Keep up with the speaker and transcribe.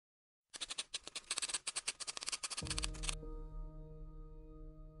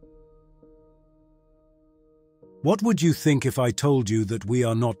What would you think if I told you that we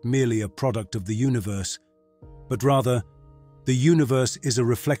are not merely a product of the universe, but rather, the universe is a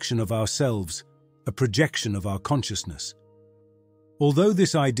reflection of ourselves, a projection of our consciousness? Although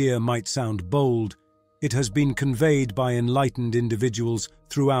this idea might sound bold, it has been conveyed by enlightened individuals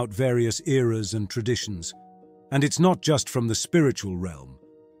throughout various eras and traditions. And it's not just from the spiritual realm.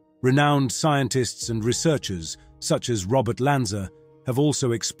 Renowned scientists and researchers, such as Robert Lanza, have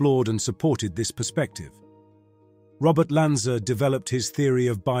also explored and supported this perspective. Robert Lanza developed his theory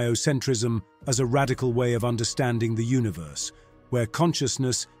of biocentrism as a radical way of understanding the universe, where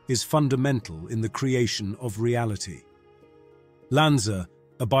consciousness is fundamental in the creation of reality. Lanza,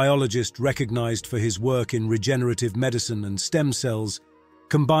 a biologist recognized for his work in regenerative medicine and stem cells,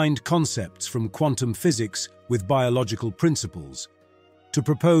 combined concepts from quantum physics with biological principles to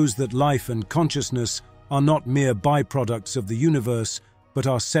propose that life and consciousness are not mere byproducts of the universe, but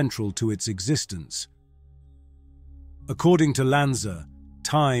are central to its existence. According to Lanza,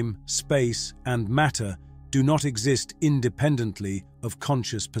 time, space, and matter do not exist independently of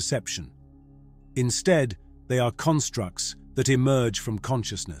conscious perception. Instead, they are constructs that emerge from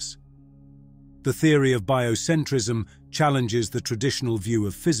consciousness. The theory of biocentrism challenges the traditional view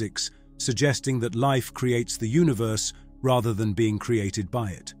of physics, suggesting that life creates the universe rather than being created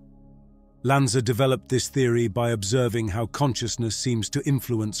by it. Lanza developed this theory by observing how consciousness seems to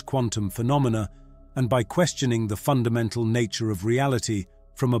influence quantum phenomena and by questioning the fundamental nature of reality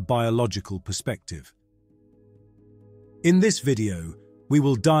from a biological perspective. In this video, we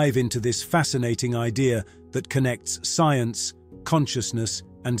will dive into this fascinating idea that connects science, consciousness,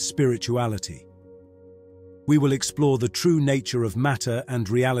 and spirituality. We will explore the true nature of matter and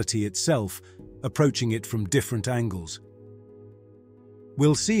reality itself, approaching it from different angles.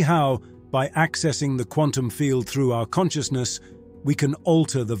 We'll see how, by accessing the quantum field through our consciousness, we can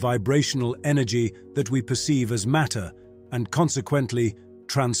alter the vibrational energy that we perceive as matter and consequently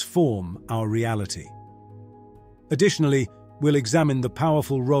transform our reality. Additionally, we'll examine the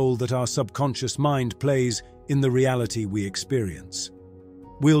powerful role that our subconscious mind plays in the reality we experience.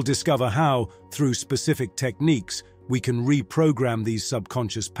 We'll discover how, through specific techniques, we can reprogram these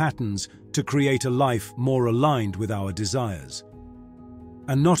subconscious patterns to create a life more aligned with our desires.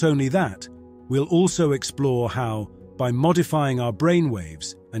 And not only that, we'll also explore how, by modifying our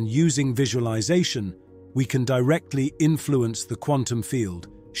brainwaves and using visualization, we can directly influence the quantum field,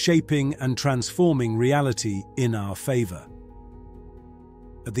 shaping and transforming reality in our favor.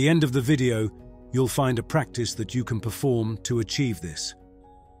 At the end of the video, you'll find a practice that you can perform to achieve this.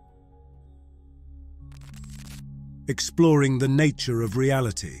 Exploring the nature of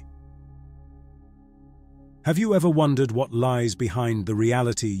reality. Have you ever wondered what lies behind the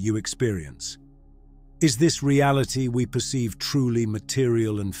reality you experience? Is this reality we perceive truly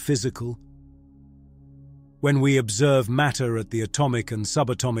material and physical? When we observe matter at the atomic and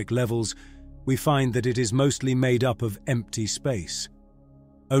subatomic levels, we find that it is mostly made up of empty space.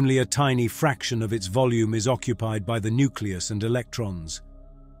 Only a tiny fraction of its volume is occupied by the nucleus and electrons.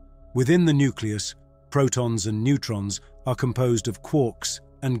 Within the nucleus, protons and neutrons are composed of quarks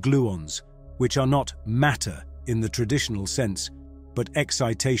and gluons, which are not matter in the traditional sense, but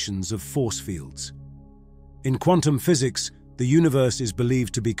excitations of force fields. In quantum physics, the universe is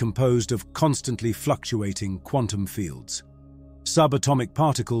believed to be composed of constantly fluctuating quantum fields. Subatomic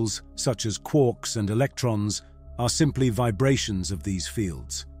particles, such as quarks and electrons, are simply vibrations of these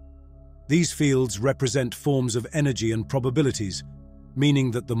fields. These fields represent forms of energy and probabilities,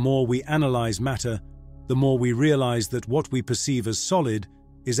 meaning that the more we analyze matter, the more we realize that what we perceive as solid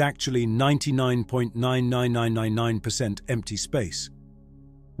is actually 99.99999% empty space.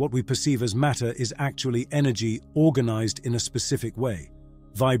 What we perceive as matter is actually energy organized in a specific way,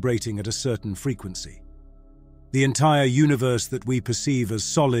 vibrating at a certain frequency. The entire universe that we perceive as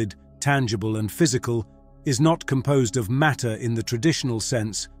solid, tangible, and physical is not composed of matter in the traditional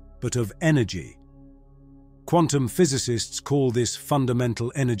sense, but of energy. Quantum physicists call this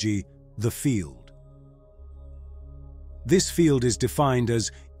fundamental energy the field. This field is defined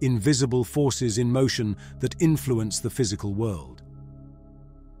as invisible forces in motion that influence the physical world.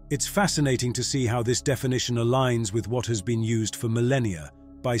 It's fascinating to see how this definition aligns with what has been used for millennia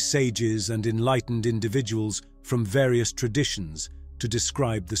by sages and enlightened individuals from various traditions to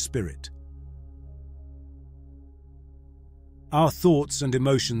describe the spirit. Our thoughts and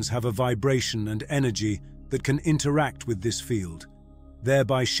emotions have a vibration and energy that can interact with this field,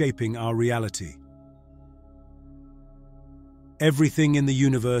 thereby shaping our reality. Everything in the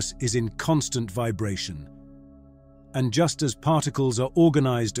universe is in constant vibration, and just as particles are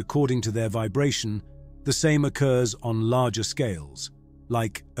organized according to their vibration, the same occurs on larger scales,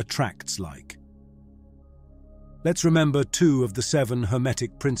 like attracts like. Let's remember 2 of the 7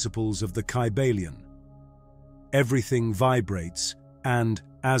 hermetic principles of the Kybalion. Everything vibrates, and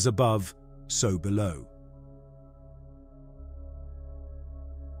as above, so below.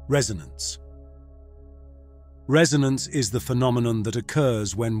 Resonance. Resonance is the phenomenon that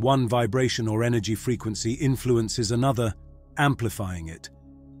occurs when one vibration or energy frequency influences another, amplifying it.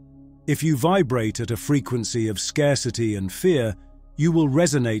 If you vibrate at a frequency of scarcity and fear, you will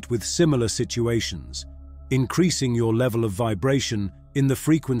resonate with similar situations, increasing your level of vibration in the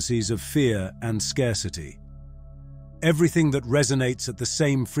frequencies of fear and scarcity. Everything that resonates at the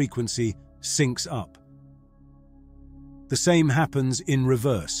same frequency syncs up. The same happens in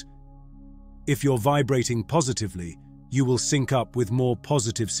reverse. If you're vibrating positively, you will sync up with more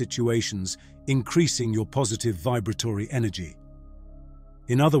positive situations, increasing your positive vibratory energy.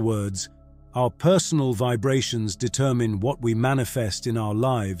 In other words, our personal vibrations determine what we manifest in our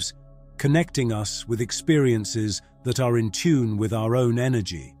lives, connecting us with experiences that are in tune with our own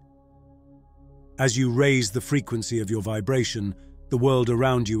energy. As you raise the frequency of your vibration, the world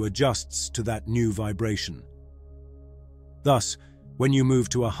around you adjusts to that new vibration. Thus, when you move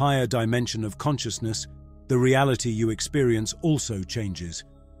to a higher dimension of consciousness, the reality you experience also changes,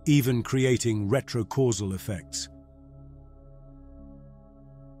 even creating retrocausal effects.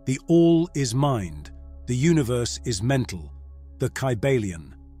 The all is mind, the universe is mental, the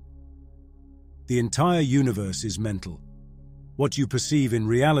Kybalion. The entire universe is mental. What you perceive in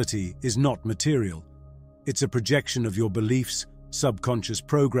reality is not material. It's a projection of your beliefs, subconscious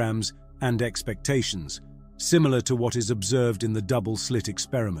programs, and expectations, similar to what is observed in the double-slit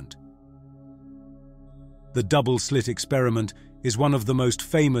experiment. The double-slit experiment is one of the most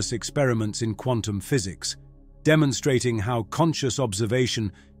famous experiments in quantum physics, demonstrating how conscious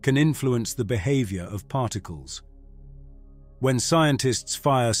observation can influence the behavior of particles. When scientists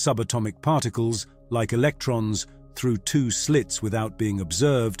fire subatomic particles, like electrons, through 2 slits without being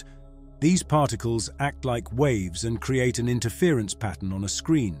observed, these particles act like waves and create an interference pattern on a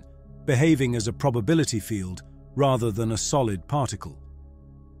screen, behaving as a probability field rather than a solid particle.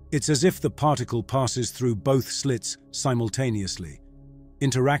 It's as if the particle passes through both slits simultaneously,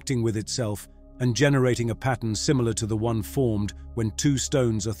 interacting with itself and generating a pattern similar to the one formed when 2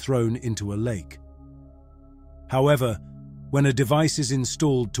 stones are thrown into a lake. However, when a device is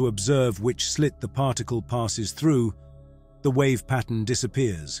installed to observe which slit the particle passes through, the wave pattern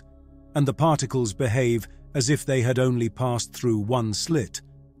disappears, and the particles behave as if they had only passed through one slit,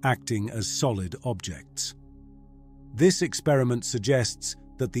 acting as solid objects. This experiment suggests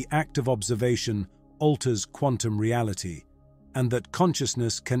that the act of observation alters quantum reality, and that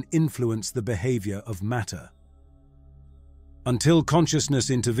consciousness can influence the behavior of matter. Until consciousness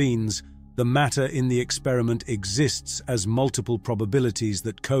intervenes, the matter in the experiment exists as multiple probabilities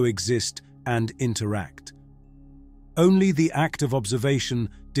that coexist and interact. Only the act of observation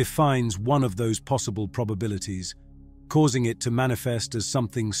defines one of those possible probabilities, causing it to manifest as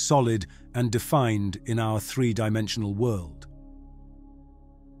something solid and defined in our 3-dimensional world.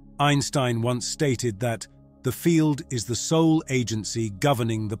 Einstein once stated that the field is the sole agency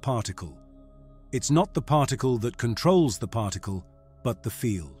governing the particle. It's not the particle that controls the particle, but the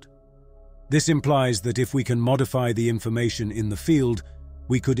field. This implies that if we can modify the information in the field,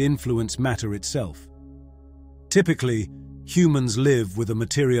 we could influence matter itself. Typically, humans live with a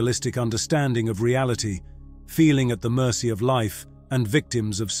materialistic understanding of reality, feeling at the mercy of life and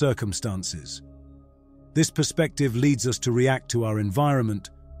victims of circumstances. This perspective leads us to react to our environment,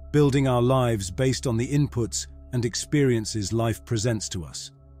 building our lives based on the inputs and experiences life presents to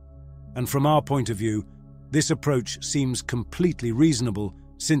us. And from our point of view, this approach seems completely reasonable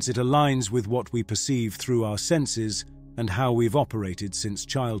since it aligns with what we perceive through our senses and how we've operated since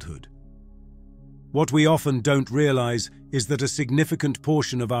childhood. What we often don't realize is that a significant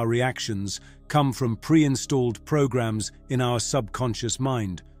portion of our reactions come from pre-installed programs in our subconscious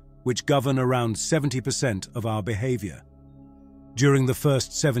mind, which govern around 70% of our behavior. During the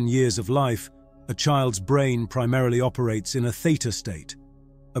first 7 years of life, a child's brain primarily operates in a theta state,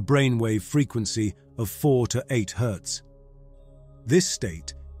 a brainwave frequency of 4 to 8 Hz. This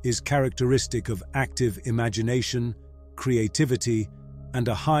state is characteristic of active imagination, creativity, and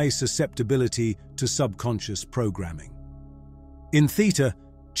a high susceptibility to subconscious programming. In theta,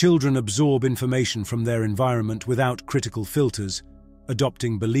 children absorb information from their environment without critical filters,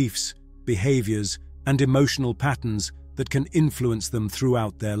 adopting beliefs, behaviors, and emotional patterns that can influence them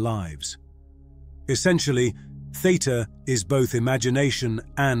throughout their lives. Essentially, theta is both imagination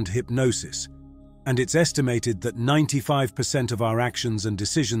and hypnosis, and it's estimated that 95% of our actions and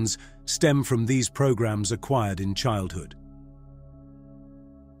decisions stem from these programs acquired in childhood.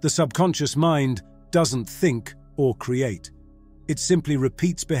 The subconscious mind doesn't think or create. It simply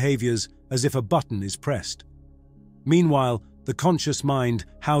repeats behaviors as if a button is pressed. Meanwhile, the conscious mind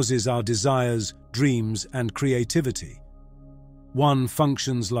houses our desires, dreams, and creativity. One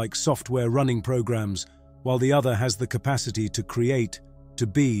functions like software running programs, while the other has the capacity to create, to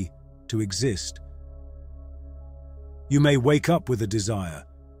be, to exist. You may wake up with a desire,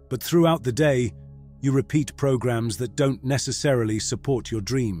 but throughout the day, you repeat programs that don't necessarily support your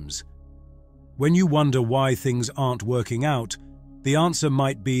dreams. When you wonder why things aren't working out, the answer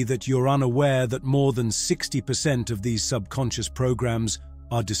might be that you're unaware that more than 60% of these subconscious programs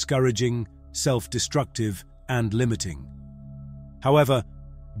are discouraging, self-destructive, and limiting. However,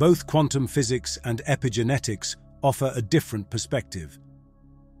 both quantum physics and epigenetics offer a different perspective.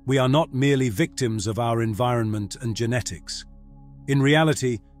 We are not merely victims of our environment and genetics. In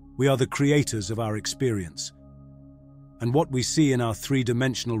reality, we are the creators of our experience. And what we see in our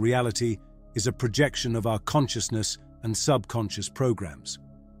three-dimensional reality is a projection of our consciousness and subconscious programs.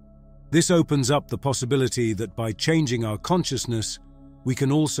 This opens up the possibility that by changing our consciousness, we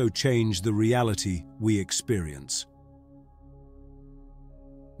can also change the reality we experience.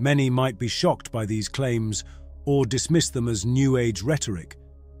 Many might be shocked by these claims or dismiss them as New Age rhetoric,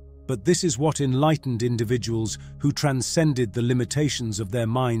 but this is what enlightened individuals who transcended the limitations of their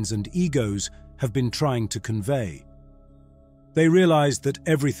minds and egos have been trying to convey. They realized that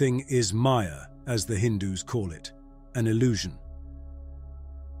everything is Maya, as the Hindus call it, an illusion.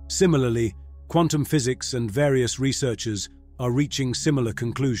 Similarly, quantum physics and various researchers are reaching similar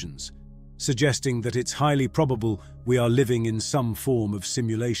conclusions, suggesting that it's highly probable we are living in some form of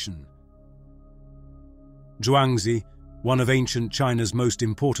simulation. Zhuangzi, one of ancient China's most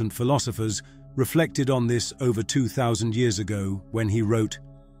important philosophers, reflected on this over 2,000 years ago when he wrote,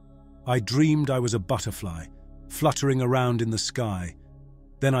 "I dreamed I was a butterfly, fluttering around in the sky.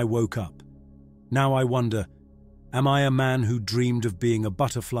 Then I woke up. Now I wonder, am I a man who dreamed of being a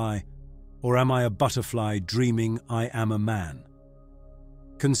butterfly, or am I a butterfly dreaming I am a man?"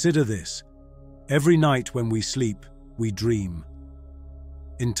 Consider this. Every night when we sleep, we dream.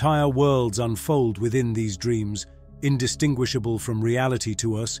 Entire worlds unfold within these dreams, indistinguishable from reality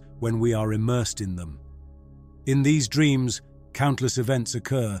to us when we are immersed in them. In these dreams, countless events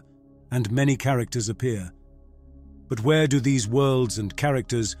occur, and many characters appear. But where do these worlds and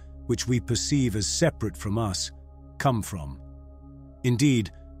characters, which we perceive as separate from us, come from?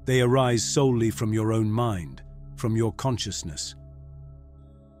 Indeed, they arise solely from your own mind, from your consciousness.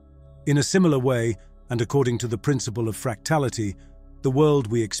 In a similar way, and according to the principle of fractality, the world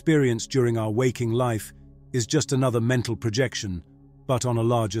we experience during our waking life is just another mental projection, but on a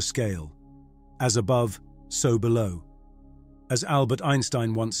larger scale. As above, so below. As Albert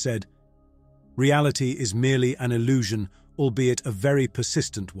Einstein once said, reality is merely an illusion, albeit a very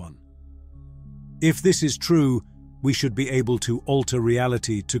persistent one. If this is true, we should be able to alter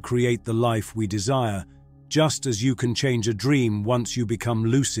reality to create the life we desire, just as you can change a dream once you become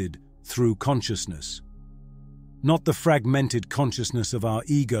lucid through consciousness. Not the fragmented consciousness of our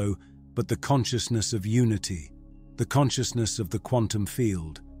ego, but the consciousness of unity, the consciousness of the quantum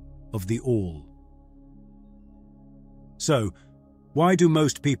field, of the all. So, why do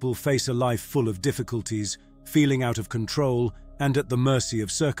most people face a life full of difficulties, feeling out of control and at the mercy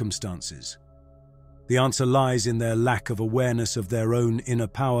of circumstances? The answer lies in their lack of awareness of their own inner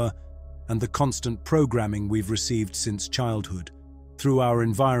power and the constant programming we've received since childhood, through our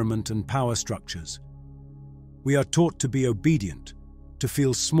environment and power structures. We are taught to be obedient, to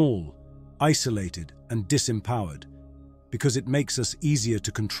feel small, isolated, and disempowered, because it makes us easier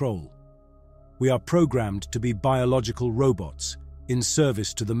to control. We are programmed to be biological robots, in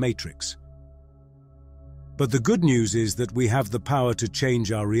service to the matrix. But the good news is that we have the power to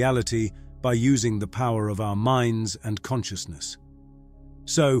change our reality by using the power of our minds and consciousness.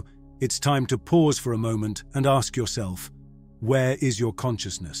 So, it's time to pause for a moment and ask yourself, where is your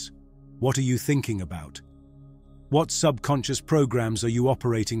consciousness? What are you thinking about? What subconscious programs are you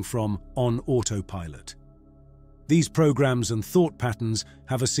operating from on autopilot? These programs and thought patterns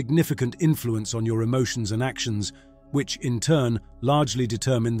have a significant influence on your emotions and actions, which in turn largely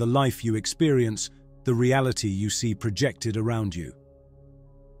determine the life you experience, the reality you see projected around you.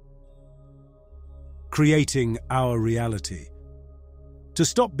 Creating our reality. To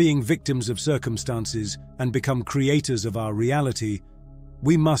stop being victims of circumstances and become creators of our reality,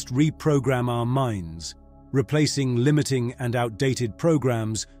 we must reprogram our minds, replacing limiting and outdated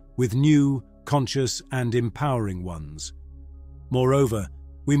programs with new, conscious, and empowering ones. Moreover,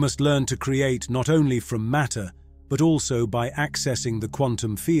 we must learn to create not only from matter, but also by accessing the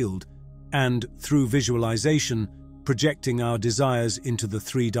quantum field and, through visualization, projecting our desires into the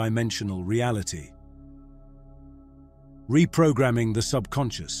three-dimensional reality. Reprogramming the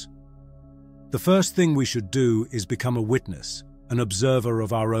subconscious. The first thing we should do is become a witness, an observer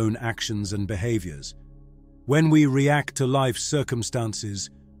of our own actions and behaviors. When we react to life's circumstances,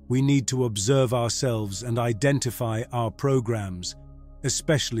 we need to observe ourselves and identify our programs,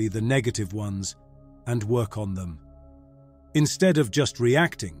 especially the negative ones, and work on them. Instead of just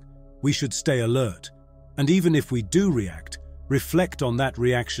reacting, we should stay alert, and even if we do react, reflect on that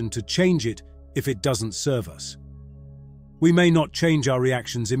reaction to change it if it doesn't serve us. We may not change our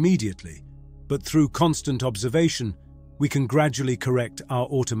reactions immediately, but through constant observation, we can gradually correct our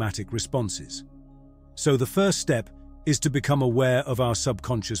automatic responses. So the first step is to become aware of our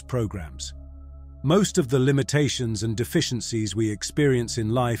subconscious programs. Most of the limitations and deficiencies we experience in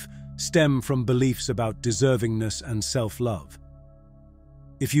life stem from beliefs about deservingness and self-love.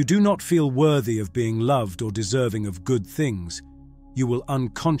 If you do not feel worthy of being loved or deserving of good things, you will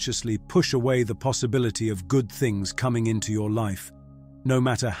unconsciously push away the possibility of good things coming into your life, no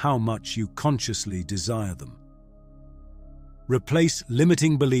matter how much you consciously desire them. Replace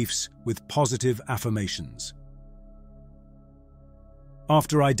limiting beliefs with positive affirmations.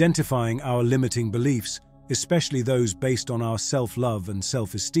 After identifying our limiting beliefs, especially those based on our self-love and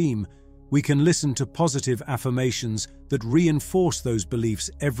self-esteem, we can listen to positive affirmations that reinforce those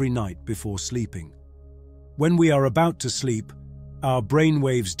beliefs every night before sleeping. When we are about to sleep, our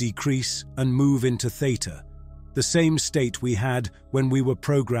brainwaves decrease and move into theta, the same state we had when we were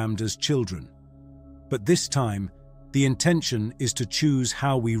programmed as children. But this time, the intention is to choose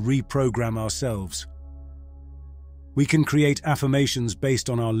how we reprogram ourselves. We can create affirmations based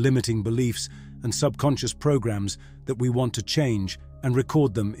on our limiting beliefs and subconscious programs that we want to change and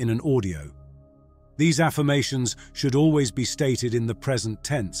record them in an audio. These affirmations should always be stated in the present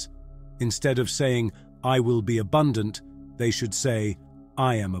tense. Instead of saying, "I will be abundant," they should say,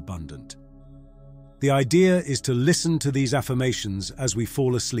 "I am abundant." The idea is to listen to these affirmations as we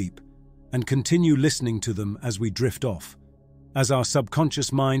fall asleep and continue listening to them as we drift off, as our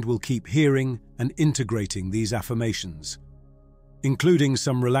subconscious mind will keep hearing and integrating these affirmations. Including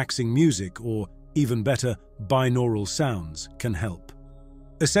some relaxing music or, even better, binaural sounds can help.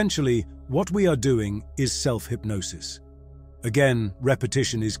 Essentially, what we are doing is self-hypnosis. Again,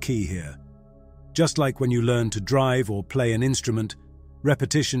 repetition is key here. Just like when you learn to drive or play an instrument,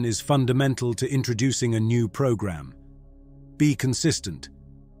 repetition is fundamental to introducing a new program. Be consistent.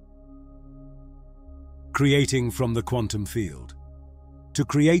 Creating from the quantum field. To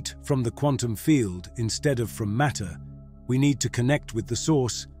create from the quantum field instead of from matter, we need to connect with the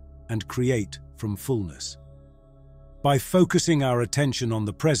source and create from fullness. By focusing our attention on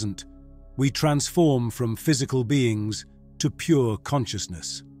the present, we transform from physical beings to pure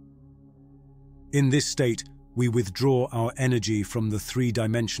consciousness. In this state, we withdraw our energy from the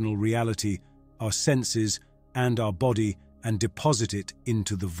three-dimensional reality, our senses, and our body, and deposit it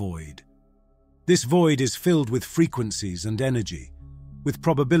into the void. This void is filled with frequencies and energy, with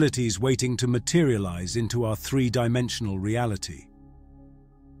probabilities waiting to materialize into our three-dimensional reality.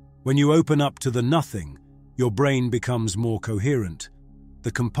 When you open up to the nothing, your brain becomes more coherent.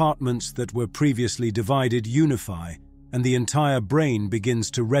 The compartments that were previously divided unify, and the entire brain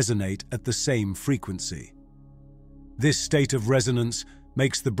begins to resonate at the same frequency. This state of resonance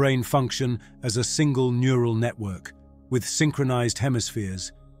makes the brain function as a single neural network, with synchronized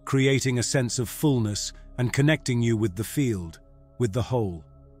hemispheres, creating a sense of fullness and connecting you with the field, with the whole.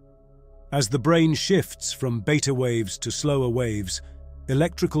 As the brain shifts from beta waves to slower waves,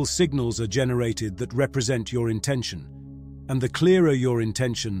 electrical signals are generated that represent your intention, and the clearer your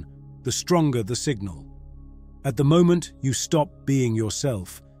intention, the stronger the signal. At the moment you stop being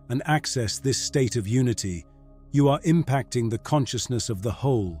yourself and access this state of unity, you are impacting the consciousness of the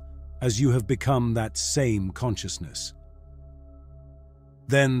whole as you have become that same consciousness.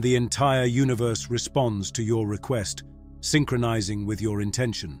 Then the entire universe responds to your request, synchronizing with your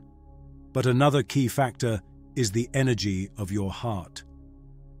intention. But another key factor is the energy of your heart.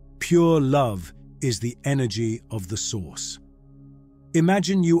 Pure love is the energy of the source.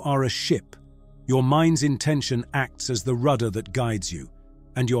 Imagine you are a ship. Your mind's intention acts as the rudder that guides you,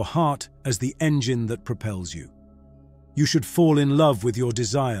 and your heart as the engine that propels you. You should fall in love with your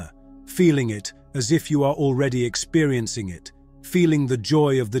desire, feeling it as if you are already experiencing it, feeling the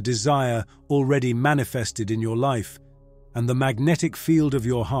joy of the desire already manifested in your life, and the magnetic field of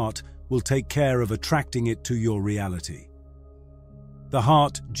your heart will take care of attracting it to your reality. The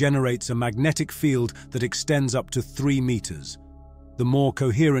heart generates a magnetic field that extends up to 3 meters. The more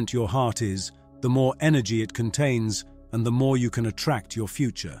coherent your heart is, the more energy it contains, and the more you can attract your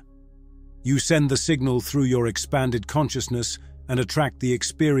future. You send the signal through your expanded consciousness and attract the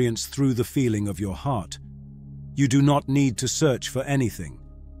experience through the feeling of your heart. You do not need to search for anything.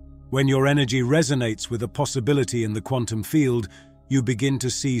 When your energy resonates with a possibility in the quantum field, you begin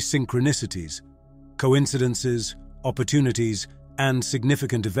to see synchronicities, coincidences, opportunities, and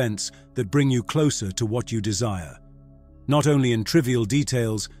significant events that bring you closer to what you desire, not only in trivial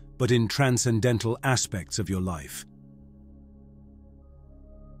details, but in transcendental aspects of your life.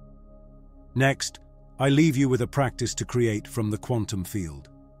 Next, I leave you with a practice to create from the quantum field.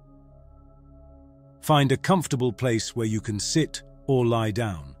 Find a comfortable place where you can sit or lie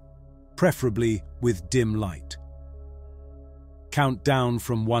down, preferably with dim light. Count down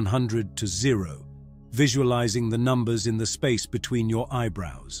from 100 to 0, visualizing the numbers in the space between your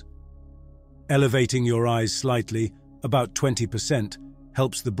eyebrows. Elevating your eyes slightly, about 20%,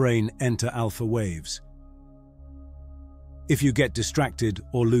 helps the brain enter alpha waves. If you get distracted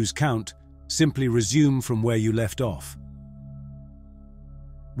or lose count, simply resume from where you left off.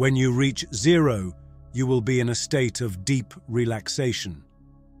 When you reach 0, you will be in a state of deep relaxation.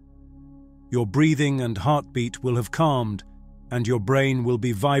 Your breathing and heartbeat will have calmed, and your brain will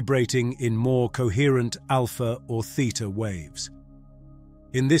be vibrating in more coherent alpha or theta waves.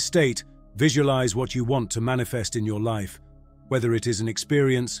 In this state, visualize what you want to manifest in your life, whether it is an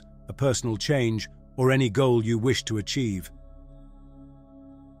experience, a personal change, or any goal you wish to achieve.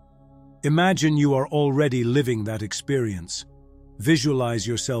 Imagine you are already living that experience. Visualize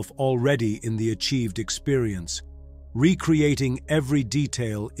yourself already in the achieved experience, recreating every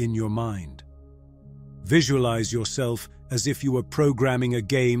detail in your mind. Visualize yourself as if you were programming a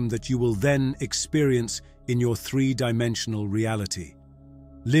game that you will then experience in your three-dimensional reality.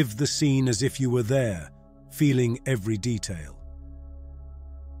 Live the scene as if you were there, feeling every detail.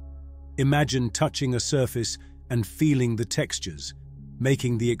 Imagine touching a surface and feeling the textures,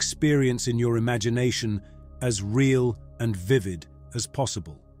 making the experience in your imagination as real and vivid as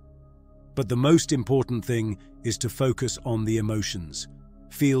possible. But the most important thing is to focus on the emotions.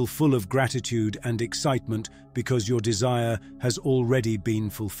 Feel full of gratitude and excitement because your desire has already been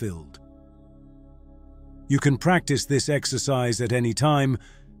fulfilled. You can practice this exercise at any time,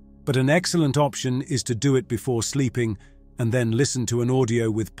 but an excellent option is to do it before sleeping and then listen to an audio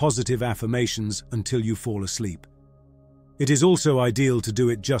with positive affirmations until you fall asleep. It is also ideal to do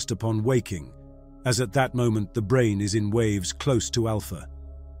it just upon waking, as at that moment the brain is in waves close to alpha.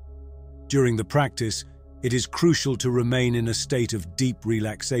 During the practice, it is crucial to remain in a state of deep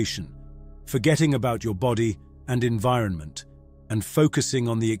relaxation, forgetting about your body and environment, and focusing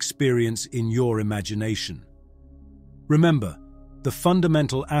on the experience in your imagination. Remember, the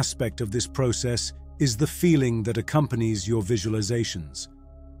fundamental aspect of this process is the feeling that accompanies your visualizations.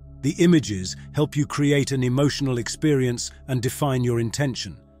 The images help you create an emotional experience and define your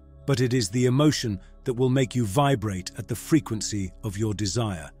intention, but it is the emotion that will make you vibrate at the frequency of your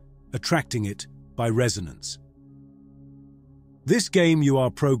desire, attracting it by resonance. This game you are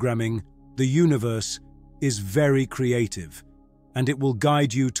programming, the universe, is very creative, and it will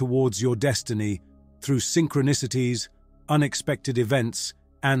guide you towards your destiny through synchronicities, unexpected events,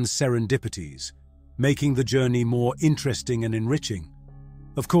 and serendipities, making the journey more interesting and enriching.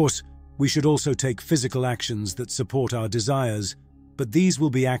 Of course, we should also take physical actions that support our desires, but these will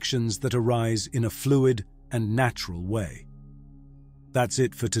be actions that arise in a fluid and natural way. That's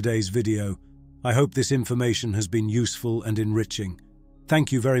it for today's video. I hope this information has been useful and enriching.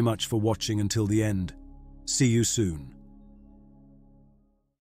 Thank you very much for watching until the end. See you soon.